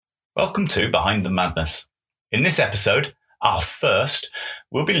Welcome to Behind the Madness. In this episode, our first,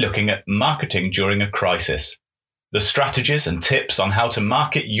 we'll be looking at marketing during a crisis. The strategies and tips on how to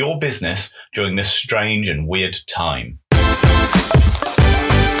market your business during this strange and weird time.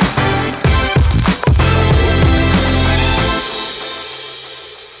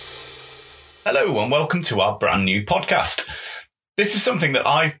 Hello and welcome to our brand new podcast. This is something that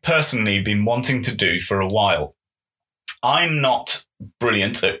I've personally been wanting to do for a while. I'm not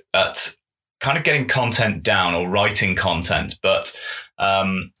brilliant at kind of getting content down or writing content, but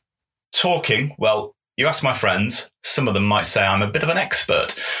talking, well, you ask my friends, some of them might say I'm a bit of an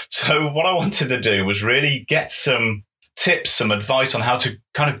expert. So what I wanted to do was really get some tips, some advice on how to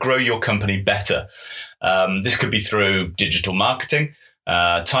kind of grow your company better. This could be through digital marketing,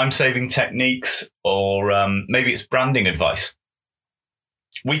 time-saving techniques, or maybe it's branding advice.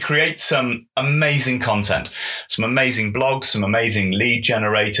 We create some amazing content, some amazing blogs, some amazing lead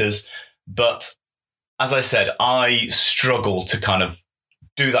generators. But as I said, I struggle to kind of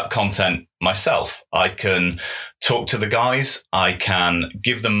do that content myself. I can talk to the guys, I can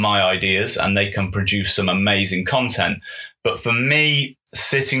give them my ideas, and they can produce some amazing content. But for me,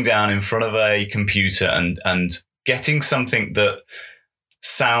 sitting down in front of a computer and getting something that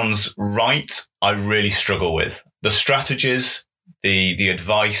sounds right, I really struggle with. The strategies, the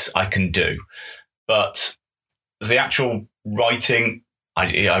advice I can do, but the actual writing,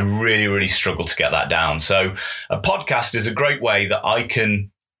 I really, really struggle to get that down. So a podcast is a great way that I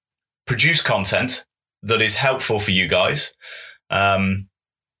can produce content that is helpful for you guys. But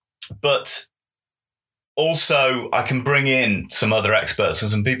also I can bring in some other experts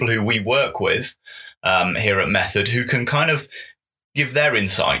and some people who we work with here at Method who can kind of give their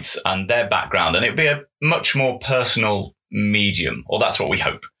insights and their background, and it'll be a much more personal medium, or that's what we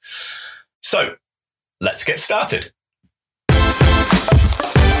hope. So let's get started.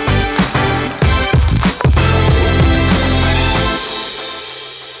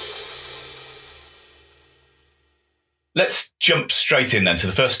 Let's jump straight in then to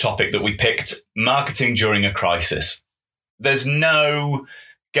the first topic that we picked, marketing during a crisis. There's no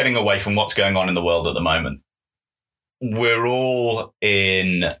getting away from what's going on in the world at the moment. We're all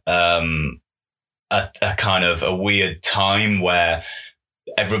in a kind of a weird time where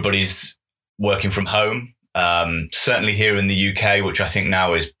everybody's working from home. Certainly here in the UK, which I think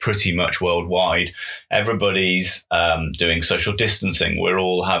now is pretty much worldwide, everybody's doing social distancing. We're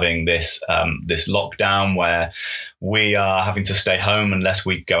all having this lockdown where we are having to stay home unless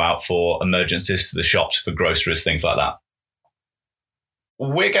we go out for emergencies to the shops for groceries, things like that.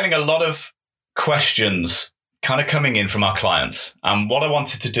 We're getting a lot of questions kind of coming in from our clients. And what I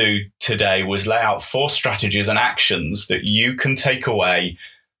wanted to do today was lay out 4 strategies and actions that you can take away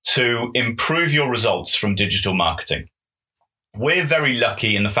to improve your results from digital marketing. We're very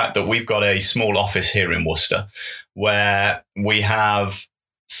lucky in the fact that we've got a small office here in Worcester where we have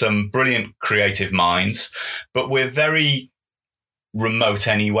some brilliant creative minds, but we're very remote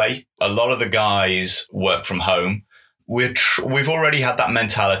anyway. A lot of the guys work from home. We've already had that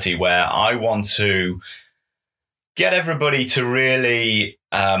mentality where I want to get everybody to really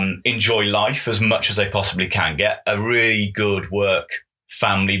enjoy life as much as they possibly can, get a really good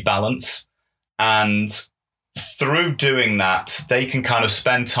work-family balance. And through doing that, they can kind of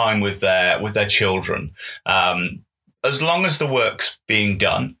spend time with their children. As long as the work's being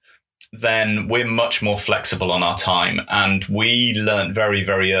done, then we're much more flexible on our time. And we learned very,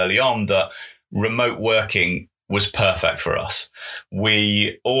 very early on that remote working was perfect for us.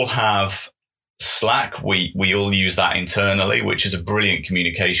 We all have Slack, we all use that internally, which is a brilliant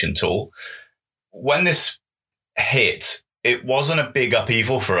communication tool. When this hit, it wasn't a big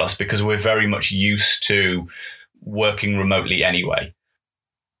upheaval for us because we're very much used to working remotely anyway.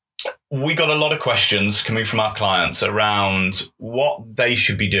 We got a lot of questions coming from our clients around what they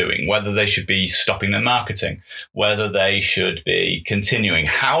should be doing, whether they should be stopping their marketing, whether they should be continuing,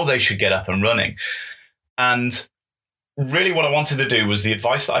 how they should get up and running. And really what I wanted to do was the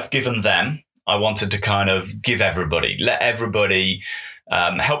advice that I've given them, I wanted to kind of give everybody, let everybody,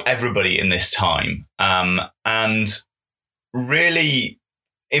 help everybody in this time, and really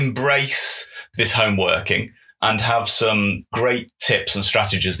embrace this home working and have some great tips and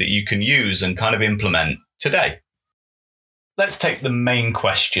strategies that you can use and kind of implement today. Let's take the main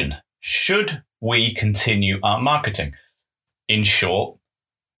question. Should we continue our marketing? In short,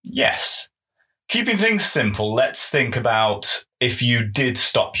 yes. Keeping things simple, let's think about if you did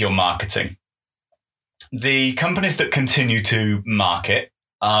stop your marketing. The companies that continue to market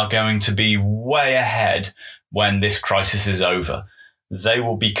are going to be way ahead when this crisis is over. They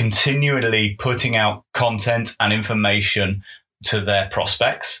will be continually putting out content and information to their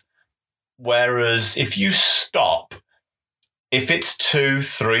prospects. Whereas if you stop, if it's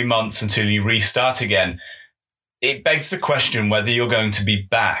 2-3 months until you restart again, it begs the question whether you're going to be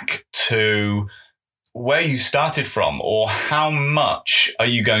back to where you started from, or how much are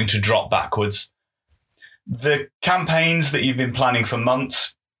you going to drop backwards. The campaigns that you've been planning for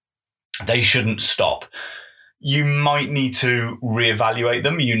months, they shouldn't stop. You might need to reevaluate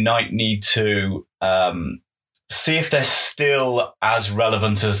them. You might need to see if they're still as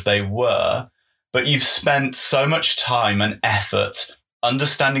relevant as they were, but you've spent so much time and effort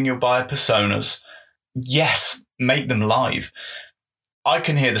understanding your buyer personas. Yes, make them live. I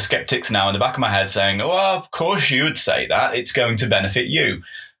can hear the skeptics now in the back of my head saying, well, of course you would say that. It's going to benefit you.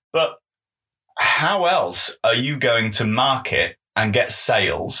 But how else are you going to market and get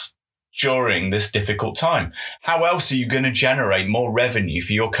sales during this difficult time? How else are you going to generate more revenue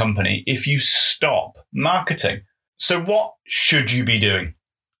for your company if you stop marketing? So what should you be doing?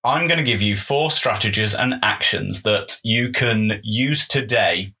 I'm going to give you 4 strategies and actions that you can use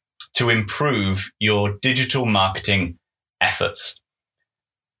today to improve your digital marketing efforts.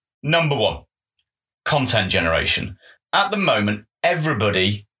 Number 1, content generation. At the moment,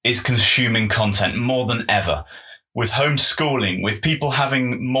 everybody is consuming content more than ever. With homeschooling, with people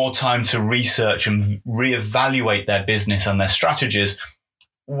having more time to research and reevaluate their business and their strategies,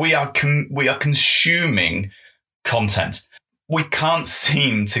 we are consuming content. We can't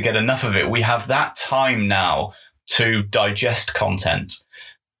seem to get enough of it. We have that time now to digest content.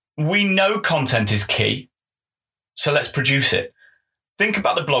 We know content is key, so let's produce it. Think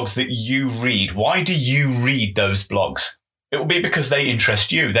about the blogs that you read. Why do you read those blogs? It will be because they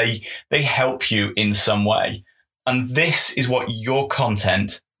interest you. They help you in some way. And this is what your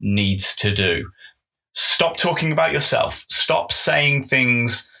content needs to do. Stop talking about yourself. Stop saying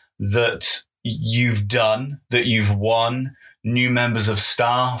things that you've done, that you've won, new members of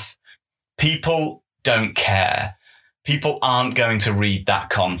staff. People don't care. People aren't going to read that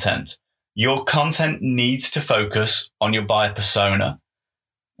content. Your content needs to focus on your buyer persona.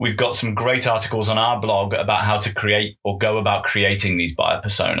 We've got some great articles on our blog about how to create or go about creating these buyer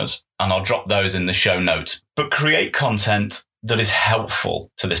personas, and I'll drop those in the show notes. But create content that is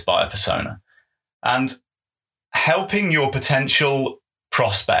helpful to this buyer persona. And helping your potential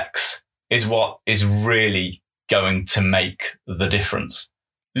prospects is what is really going to make the difference.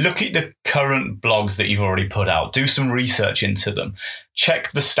 Look at the current blogs that you've already put out. Do some research into them.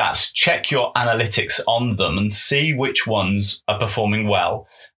 Check the stats. Check your analytics on them and see which ones are performing well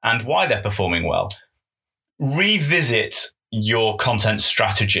and why they're performing well. Revisit your content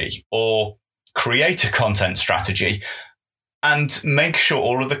strategy or create a content strategy and make sure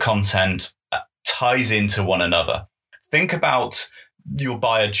all of the content ties into one another. Think about your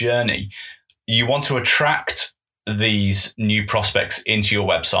buyer journey. You want to attract these new prospects into your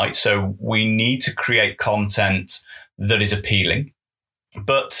website. So we need to create content that is appealing.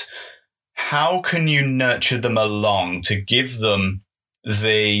 But how can you nurture them along to give them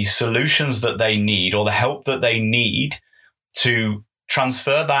the solutions that they need or the help that they need to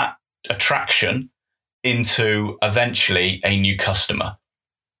transfer that attraction into eventually a new customer?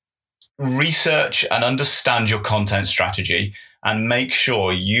 Research and understand your content strategy and make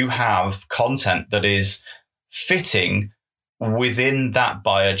sure you have content that is fitting within that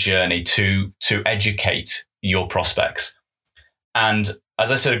buyer journey to educate your prospects. And as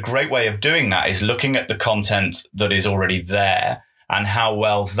I said, a great way of doing that is looking at the content that is already there and how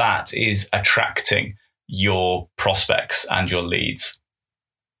well that is attracting your prospects and your leads.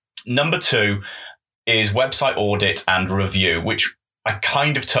 Number 2 is website audit and review, which I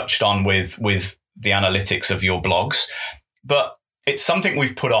kind of touched on with the analytics of your blogs, but it's something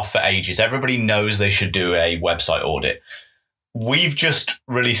we've put off for ages. Everybody knows they should do a website audit. We've just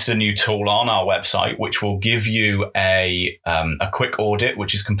released a new tool on our website, which will give you a quick audit,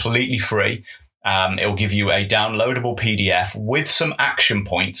 which is completely free. It will give you a downloadable PDF with some action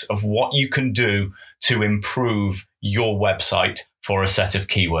points of what you can do to improve your website for a set of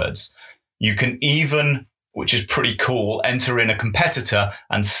keywords. You can even, which is pretty cool, enter in a competitor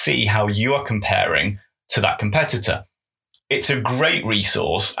and see how you are comparing to that competitor. It's a great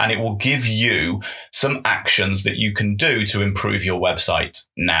resource and it will give you some actions that you can do to improve your website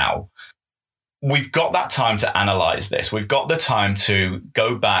now. We've got that time to analyze this. We've got the time to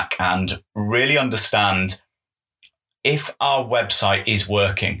go back and really understand if our website is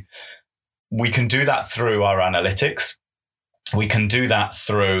working. We can do that through our analytics. We can do that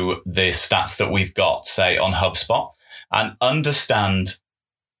through the stats that we've got, say, on HubSpot, and understand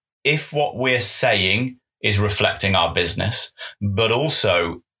if what we're saying is reflecting our business, but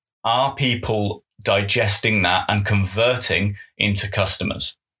also are people digesting that and converting into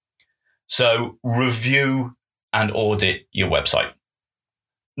customers? So review and audit your website.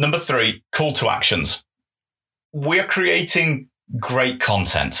 Number 3, call to actions. We're creating great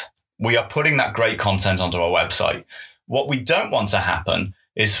content. We are putting that great content onto our website. What we don't want to happen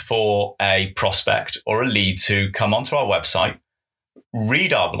is for a prospect or a lead to come onto our website,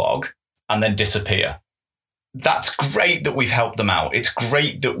 read our blog, and then disappear. That's great that we've helped them out. It's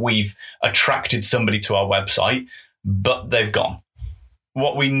great that we've attracted somebody to our website, but they've gone.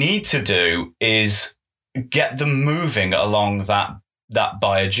 What we need to do is get them moving along that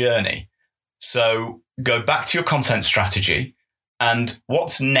buyer journey. So go back to your content strategy and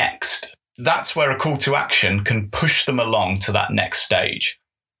what's next. That's where a call to action can push them along to that next stage.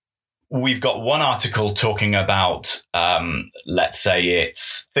 We've got one article talking about, let's say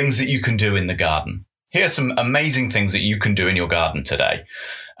it's things that you can do in the garden. Here are some amazing things that you can do in your garden today.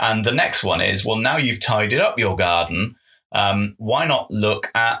 And the next one is, well, now you've tidied up your garden, why not look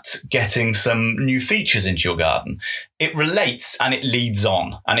at getting some new features into your garden? It relates and it leads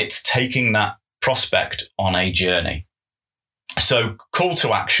on, and it's taking that prospect on a journey. So call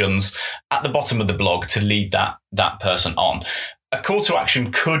to actions at the bottom of the blog to lead that person on. A call to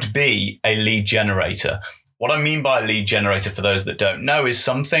action could be a lead generator. What I mean by a lead generator, for those that don't know, is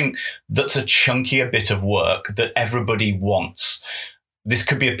something that's a chunkier bit of work that everybody wants. This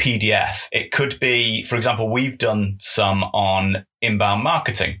could be a PDF. It could be, for example, we've done some on inbound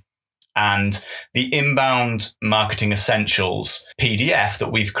marketing, and the Inbound Marketing Essentials PDF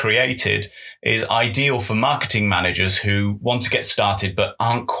that we've created is ideal for marketing managers who want to get started but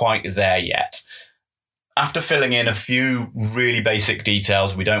aren't quite there yet. After filling in a few really basic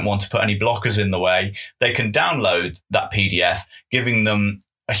details, we don't want to put any blockers in the way, they can download that PDF, giving them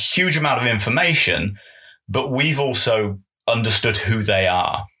a huge amount of information, but we've also understood who they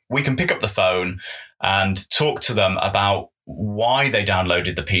are. We can pick up the phone and talk to them about why they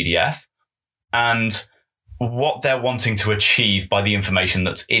downloaded the PDF and what they're wanting to achieve by the information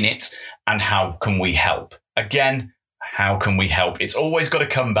that's in it, and how can we help? Again, how can we help? It's always got to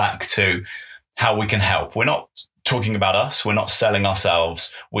come back to how we can help. We're not talking about us. We're not selling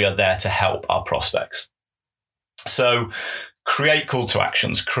ourselves. We are there to help our prospects. So create call to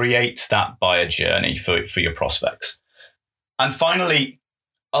actions, create that buyer journey for your prospects. And finally,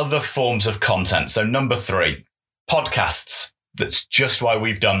 other forms of content. So number 3, podcasts. That's just why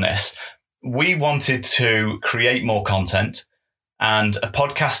we've done this. We wanted to create more content, and a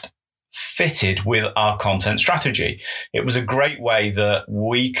podcast fitted with our content strategy. It was a great way that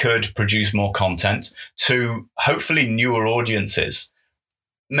we could produce more content to hopefully newer audiences.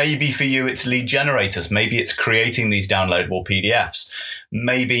 Maybe for you, it's lead generators. Maybe it's creating these downloadable PDFs.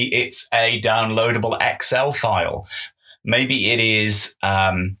 Maybe it's a downloadable Excel file. Maybe it is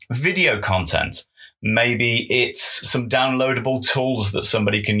video content. Maybe it's some downloadable tools that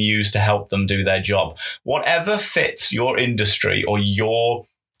somebody can use to help them do their job. Whatever fits your industry or your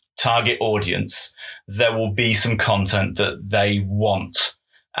target audience, there will be some content that they want.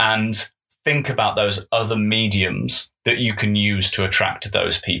 And think about those other mediums that you can use to attract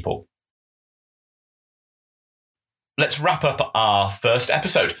those people. Let's wrap up our first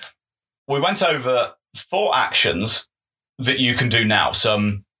episode. We went over 4 actions that you can do now.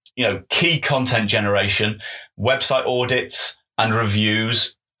 Some, key content generation, website audits and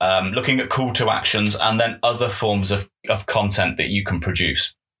reviews, looking at call to actions, and then other forms of content that you can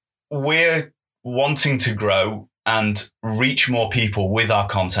produce. We're wanting to grow and reach more people with our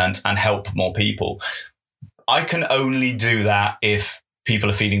content and help more people. I can only do that if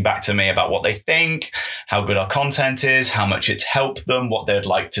people are feeding back to me about what they think, how good our content is, how much it's helped them, what they'd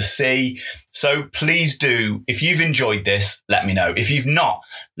like to see. So please do, if you've enjoyed this, let me know. If you've not,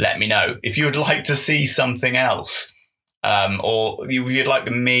 let me know. If you would like to see something else, or if you'd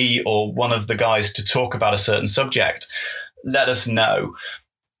like me or one of the guys to talk about a certain subject, let us know.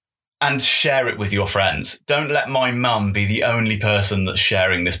 And share it with your friends. Don't let my mum be the only person that's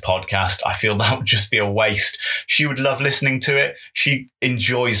sharing this podcast. I feel that would just be a waste. She would love listening to it. She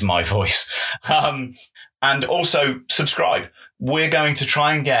enjoys my voice. And also subscribe. We're going to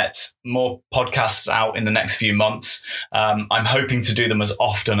try and get more podcasts out in the next few months. I'm hoping to do them as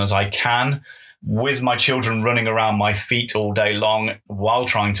often as I can, with my children running around my feet all day long while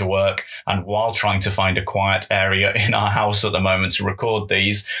trying to work and while trying to find a quiet area in our house at the moment to record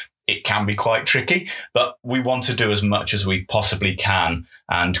these. It can be quite tricky, but we want to do as much as we possibly can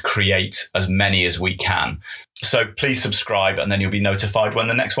and create as many as we can. So please subscribe, and then you'll be notified when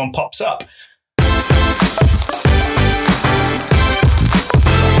the next one pops up.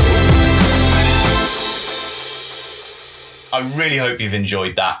 I really hope you've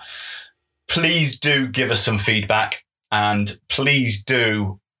enjoyed that. Please do give us some feedback, and please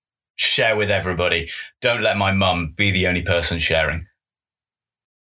do share with everybody. Don't let my mum be the only person sharing.